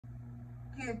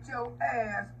get your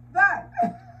ass back.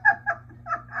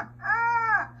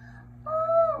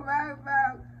 Oh, right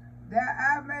about that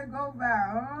I may go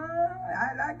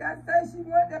viral. Like I said, she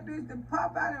want that bitch to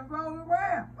pop out and roll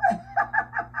around.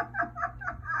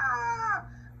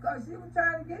 Because she was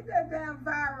trying to get that damn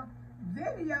viral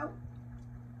video.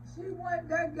 She want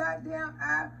that goddamn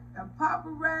eye to pop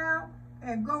around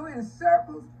and go in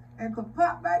circles and could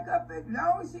pop back up as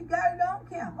long as she got it on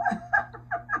camera.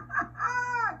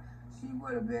 She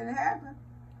would have been happy.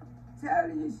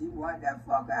 Telling you, she want that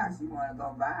fuck out. She want to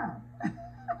go viral.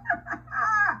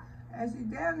 And she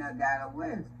damn near got a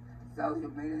wish. Social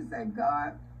media say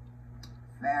God,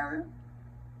 Ferry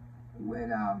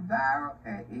went viral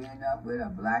and ended up with a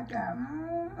black eye.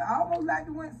 Almost like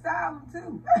it went silent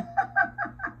too.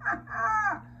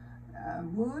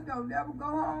 Wood, don't never go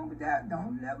home with that.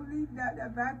 Don't never leave that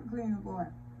vacuum cleaner boy.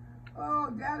 Oh,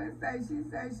 Dallas she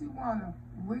said she wanna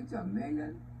reach $1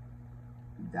 million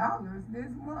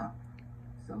this month.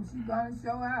 So she gonna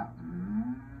show out.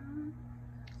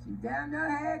 She damn near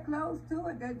had close to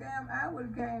it. That damn eye would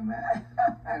have came out.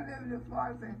 I lived in the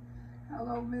farm saying,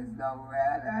 hello, Miss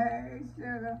Loretta. Hey,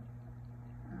 sugar.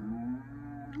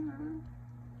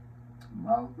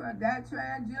 Most of that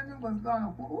transgender was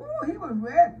gonna, ooh, he was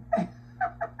ready.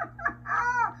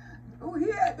 Ooh,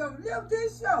 he had to lift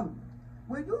his shoulder.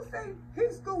 When you see he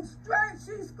scooped straight,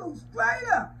 she scooped straight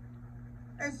up.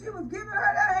 And she was giving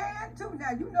her that hand too.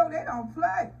 Now, you know they don't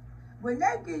play. When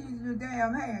they give you the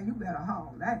damn hand, you better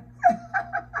hold that.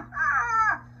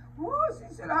 Woo,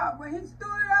 she should have, when he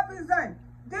stood up and said,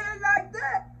 did like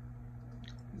that,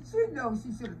 she knows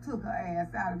she should have took her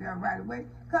ass out of there right away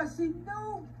because she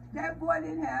knew that boy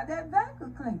didn't have that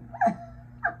vacuum cleaner.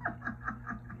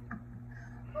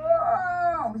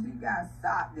 Oh, she got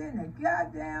socked in the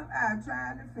goddamn eye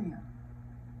trying to film.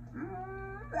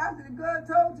 After the girl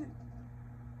told you,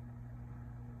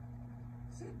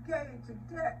 she gave to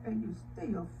that and you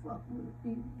still fuck with it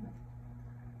anyway.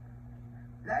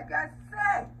 Like I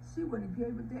said, she would have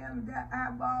gave a damn that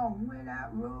eyeball and went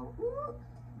out road. Ooh,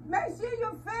 make sure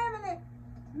you're filming it.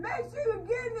 Make sure you're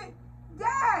getting it.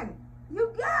 Daddy, you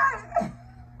got it.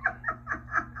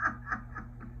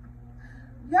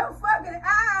 Your fucking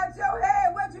eye out your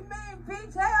head. What you mean,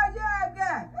 Peach? Hell yeah, I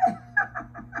got it.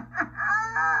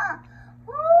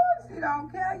 Ooh, she don't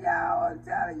care, y'all. I'm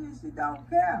telling you, she don't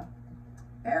care.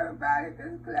 Everybody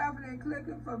is clapping and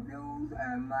clicking for views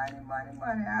and money, money,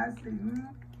 money. I see.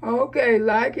 Okay,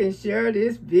 like and share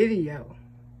this video.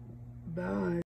 Bye.